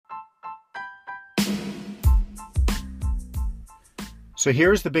So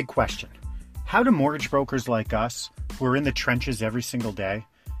here's the big question. How do mortgage brokers like us, who are in the trenches every single day,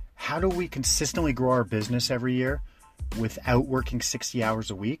 how do we consistently grow our business every year without working 60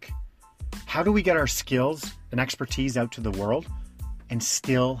 hours a week? How do we get our skills and expertise out to the world and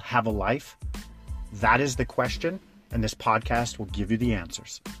still have a life? That is the question, and this podcast will give you the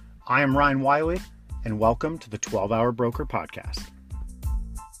answers. I am Ryan Wiley, and welcome to the 12-Hour Broker Podcast.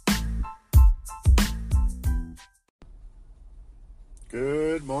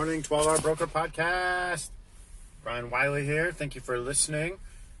 Good morning, 12-Hour Broker Podcast. Ryan Wiley here. Thank you for listening.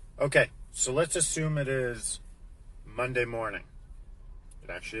 Okay, so let's assume it is Monday morning. It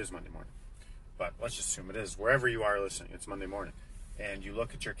actually is Monday morning, but let's just assume it is. Wherever you are listening, it's Monday morning. And you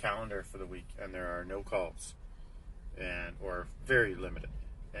look at your calendar for the week, and there are no calls, or very limited.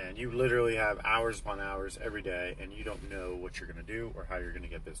 And you literally have hours upon hours every day, and you don't know what you're going to do or how you're going to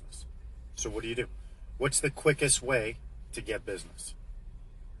get business. So what do? What's the quickest way to get business?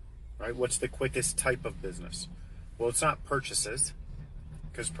 Right? What's the quickest type of business? Well, it's not purchases,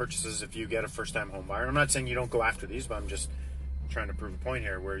 because purchases, if you get a first-time home buyer, I'm not saying you don't go after these, but I'm just trying to prove a point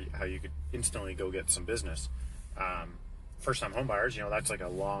here how you could instantly go get some business. First-time home buyers, that's like a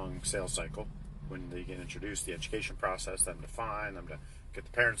long sales cycle when they get introduced, the education process, them to find, them to get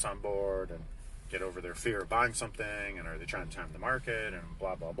the parents on board and get over their fear of buying something, and are they trying to time the market, and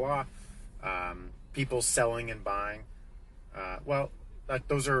blah, blah, blah. People selling and buying,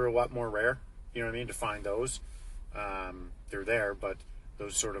 those are a lot more rare, to find those. They're there, but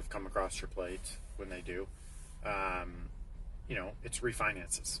those sort of come across your plate when they do. It's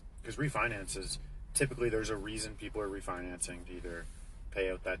refinances. Because refinances, typically there's a reason people are refinancing to either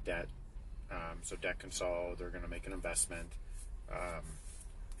pay out that debt. So debt consol, they're going to make an investment,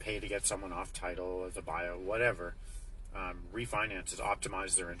 pay to get someone off title as a buyout, whatever. Refinances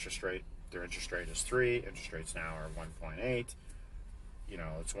optimize their interest rate. Their interest rate is 3. Interest rates now are 1.8.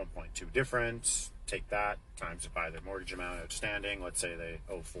 It's 1.2 difference. Take that, times it by the mortgage amount outstanding. Let's say they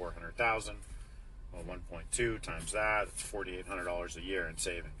owe $400,000. Well, 1.2 times that, it's $4,800 a year in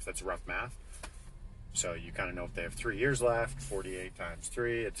savings. That's rough math. So you kind of know if they have 3 years left, 48 times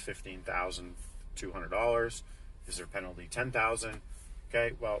 3, it's $15,200. Is their penalty $10,000?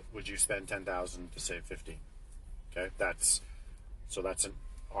 Okay, well, would you spend $10,000 to save $15,000? Okay, that's an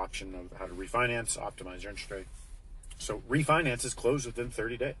option of how to refinance, optimize your interest rate. So refinances close within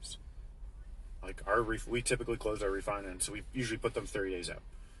 30 days. We typically close our refinance, so we usually put them 30 days out.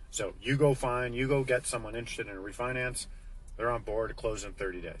 So you go get someone interested in a refinance, they're on board to close in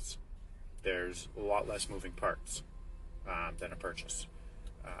 30 days. There's a lot less moving parts than a purchase.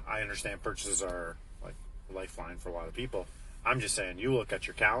 I understand purchases are like a lifeline for a lot of people. I'm just saying, you look at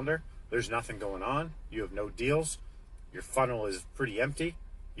your calendar, there's nothing going on, you have no deals, your funnel is pretty empty,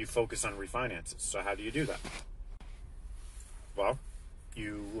 you focus on refinances. So how do you do that? Well,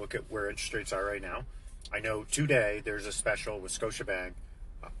 you look at where interest rates are right now. I know today there's a special with Scotiabank,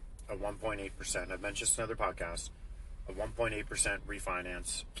 a 1.8%. I've mentioned this in other podcasts. A 1.8%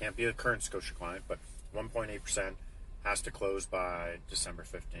 refinance. Can't be a current Scotia client, but 1.8% has to close by December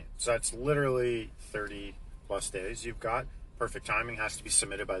 15th. So that's literally 30 plus days you've got. Perfect timing. Has to be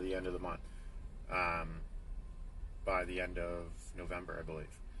submitted by the end of the month. By the end of November, I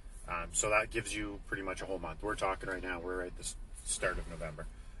believe. So that gives you pretty much a whole month. We're talking right now, we're at the start of November.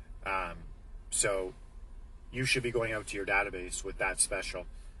 So you should be going out to your database with that special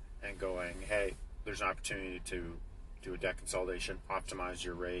and going, hey, there's an opportunity to do a debt consolidation, optimize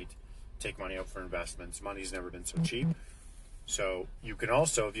your rate, take money out for investments. Money's never been so cheap. So you can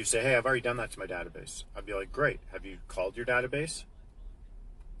also, if you say, hey, I've already done that to my database, I'd be like, great. Have you called your database?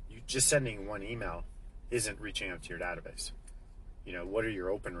 You just sending one email isn't reaching out to your database. What are your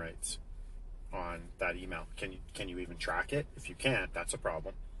open rates on that email? Can you even track it? If you can't, that's a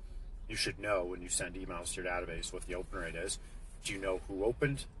problem. You should know when you send emails to your database what the open rate is. Do you know who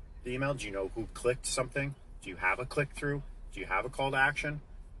opened the email? Do you know who clicked something? Do you have a click-through? Do you have a call to action?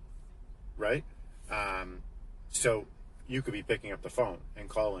 Right? So you could be picking up the phone and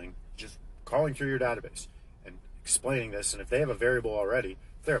calling through your database and explaining this. And if they have a variable already,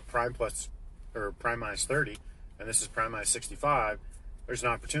 if they're at prime plus or prime minus 30, and this is prime minus 65, there's an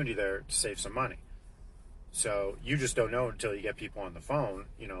opportunity there to save some money. So you just don't know until you get people on the phone,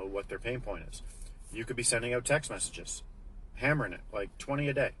 what their pain point is. You could be sending out text messages, hammering it, like 20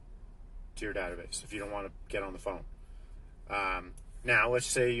 a day to your database if you don't want to get on the phone. Now, let's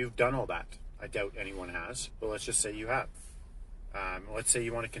say you've done all that. I doubt anyone has, but let's just say you have. Let's say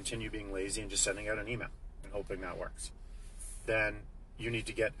you want to continue being lazy and just sending out an email and hoping that works. Then you need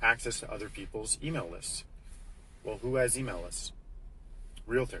to get access to other people's email lists. Well, who has email lists?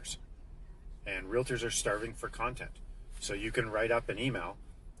 Realtors. And realtors are starving for content. So you can write up an email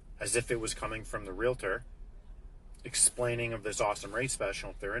as if it was coming from the realtor, explaining of this awesome rate special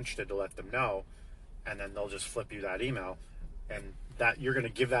if they're interested, to let them know, and then they'll just flip you that email, and that you're going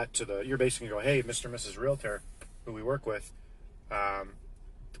to give that to you're basically going to go, hey, Mr. and Mrs. Realtor, who we work with,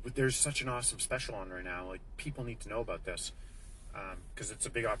 there's such an awesome special on right now. Like, people need to know about this, because it's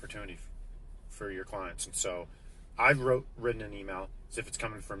a big opportunity for your clients. And so I've written an email as if it's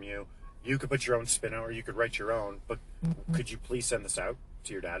coming from you. You could put your own spin out, or you could write your own, but could you please send this out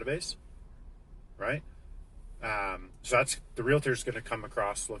to your database? Right? So that's, the realtor's going to come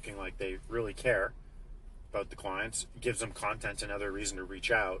across looking like they really care about the clients. It gives them content, another reason to reach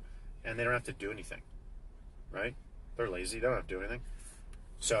out, and they don't have to do anything, right? They're lazy. They don't have to do anything.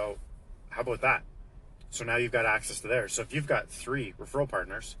 So how about that? So now you've got access to theirs. So if you've got 3 referral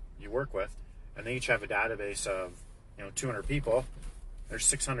partners you work with, and they each have a database of 200 people, there's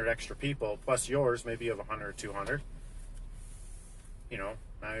 600 extra people plus yours. Maybe you have 100 or 200.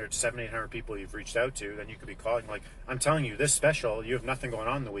 Now you're at 700, 800 people you've reached out to. Then you could be calling. Like, I'm telling you, this special, you have nothing going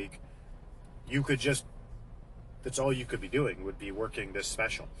on in the week. You could just, that's all you could be doing, would be working this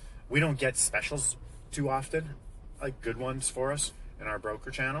special. We don't get specials too often, like good ones for us in our broker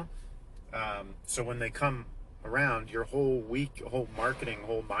channel. So when they come around, your whole week, whole marketing,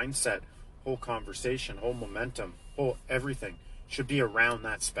 whole mindset, whole conversation, whole momentum, whole everything should be around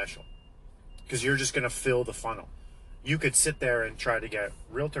that special, because you're just going to fill the funnel. You could sit there and try to get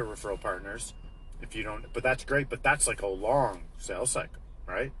realtor referral partners if you don't, but that's great, but that's like a long sales cycle,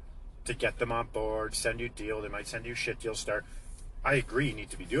 right? To get them on board, send you a deal, they might send you a shit deal start. I agree, you need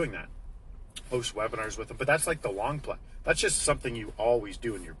to be doing that. Host webinars with them, but that's like the long play. That's just something you always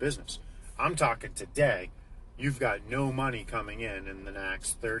do in your business. I'm talking today, you've got no money coming in the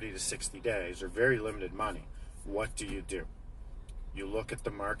next 30 to 60 days, or very limited money. What do? You look at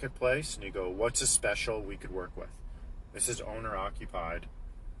the marketplace and you go, what's a special we could work with? This is owner-occupied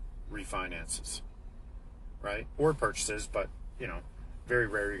refinances, right? Or purchases, but, very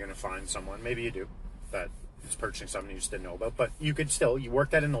rare you're going to find someone, maybe you do, that is purchasing something you just didn't know about. But you could still, you work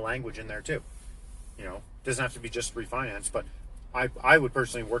that in the language in there too. Doesn't have to be just refinance, but I would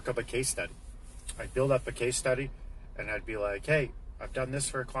personally work up a case study. I'd build up a case study, and I'd be like, hey, I've done this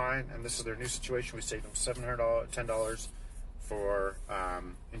for a client, and this is their new situation. We saved them $710 for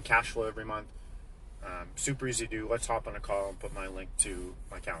in cash flow every month. Super easy to do. Let's hop on a call and put my link to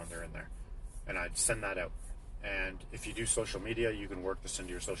my calendar in there, and I'd send that out. And if you do social media, you can work this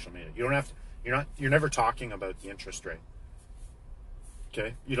into your social media. You don't have to. You're never talking about the interest rate.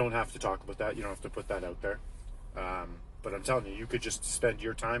 Okay, you don't have to talk about that. You don't have to put that out there. But I'm telling you, you could just spend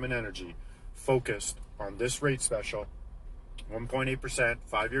your time and energy focused on this rate special, 1.8%,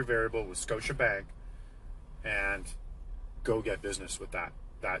 5-year variable with Scotiabank, and go get business with that.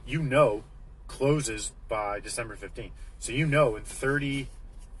 That closes by December 15th. So in 30,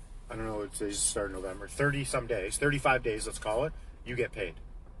 I don't know, it's start November, 30 some days, 35 days, let's call it, you get paid.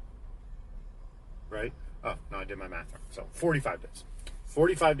 Right? Oh, no, I did my math wrong. So 45 days.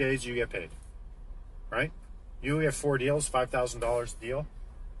 45 days you get paid. Right? You have 4 deals, $5,000 a deal.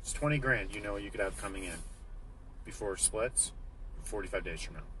 It's 20 grand you could have coming in before splits 45 days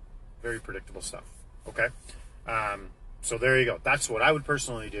from now. Very predictable stuff. Okay? So there you go. That's what I would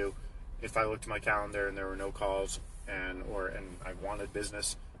personally do if I looked at my calendar and there were no calls and I wanted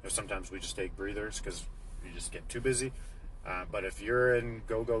business. Sometimes we just take breathers because you just get too busy. But if you're in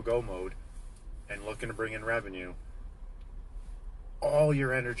go mode and looking to bring in revenue, all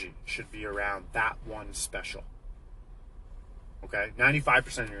your energy should be around that one special. Okay?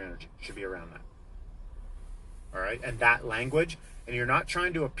 95% of your energy should be around that. All right? And that language, and you're not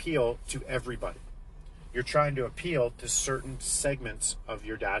trying to appeal to everybody. You're trying to appeal to certain segments of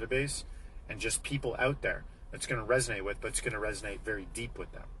your database and just people out there that's going to resonate with, but it's going to resonate very deep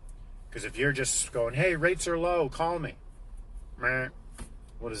with them. Because if you're just going, hey, rates are low, call me. Meh,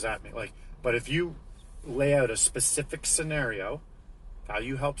 what does that mean? But if you lay out a specific scenario, how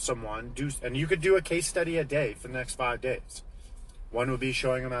you help someone do, and you could do a case study a day for the next 5 days. One would be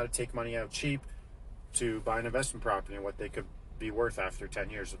showing them how to take money out cheap to buy an investment property and what they could be worth after 10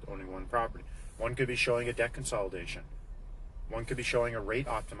 years with owning one property. One could be showing a debt consolidation. One could be showing a rate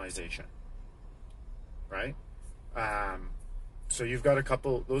optimization. Right? So you've got a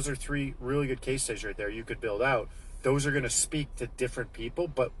couple, those are 3 really good case studies right there you could build out. Those are going to speak to different people,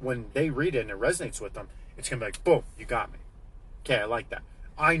 but when they read it and it resonates with them, it's going to be like, boom, you got me. Okay, I like that.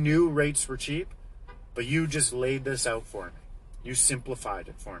 I knew rates were cheap, but you just laid this out for me. You simplified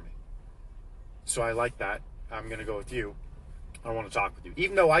it for me. So I like that. I'm going to go with you. I want to talk with you.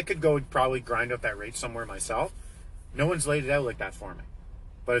 Even though I could go and probably grind up that rate somewhere myself, no one's laid it out like that for me.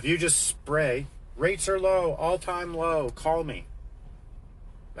 But if you just spray Rates are low, all-time low, call me.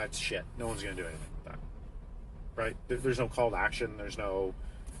 That's shit. No one's going to do anything with that. Right? There's no call to action.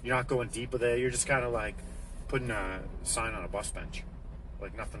 You're not going deep with it. You're just kind of like putting a sign on a bus bench.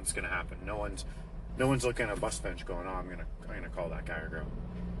 Like nothing's going to happen. No one's looking at a bus bench going, oh, I'm going to call that guy or girl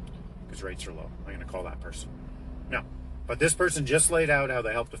because rates are low. I'm going to call that person. No. But this person just laid out how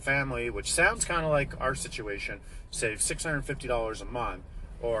they helped a family, which sounds kind of like our situation, saved $650 a month,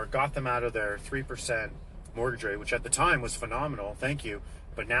 or got them out of their 3% mortgage rate, which at the time was phenomenal. Thank you.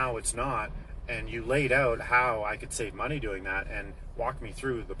 But now it's not. And you laid out how I could save money doing that and walk me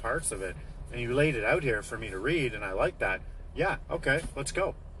through the parts of it. And you laid it out here for me to read, and I like that. Yeah, okay, let's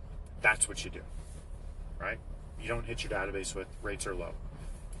go. That's what you do, right? You don't hit your database with rates are low.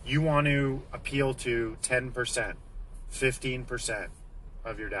 You want to appeal to 10%, 15%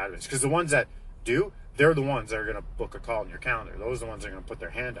 of your database. Because the ones that do, they're the ones that are going to book a call in your calendar. Those are the ones that are going to put their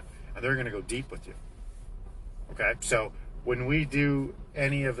hand up, and they're going to go deep with you. Okay? So when we do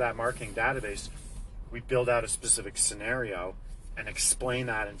any of that marketing database, we build out a specific scenario and explain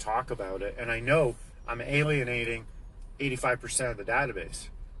that and talk about it. And I know I'm alienating 85% of the database,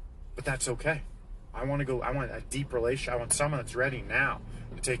 but that's okay. I want a deep relation. I want someone that's ready now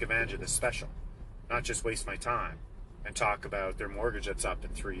to take advantage of this special, not just waste my time and talk about their mortgage that's up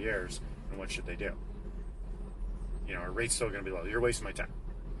in 3 years and what should they do. Our rate's still going to be low. You're wasting my time.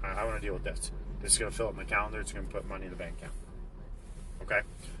 I want to deal with this. This is going to fill up my calendar. It's going to put money in the bank account. Okay?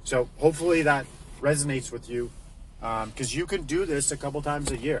 So hopefully that resonates with you, because you can do this a couple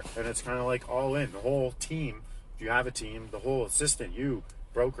times a year, and it's kind of like all in. The whole team, if you have a team, the whole assistant, you,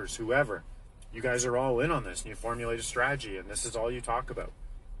 brokers, whoever, you guys are all in on this, and you formulate a strategy, and this is all you talk about.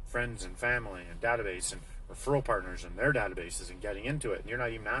 Friends and family and database and referral partners and their databases and getting into it. And you're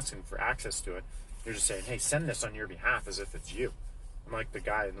not even asking for access to it. You're just saying, hey, send this on your behalf as if it's you. I'm like the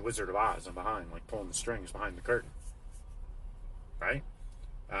guy in The Wizard of Oz. I'm behind, like pulling the strings behind the curtain. Right?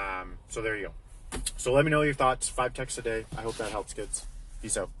 So there you go. So let me know your thoughts. 5 texts a day. I hope that helps, kids.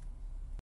 Peace out.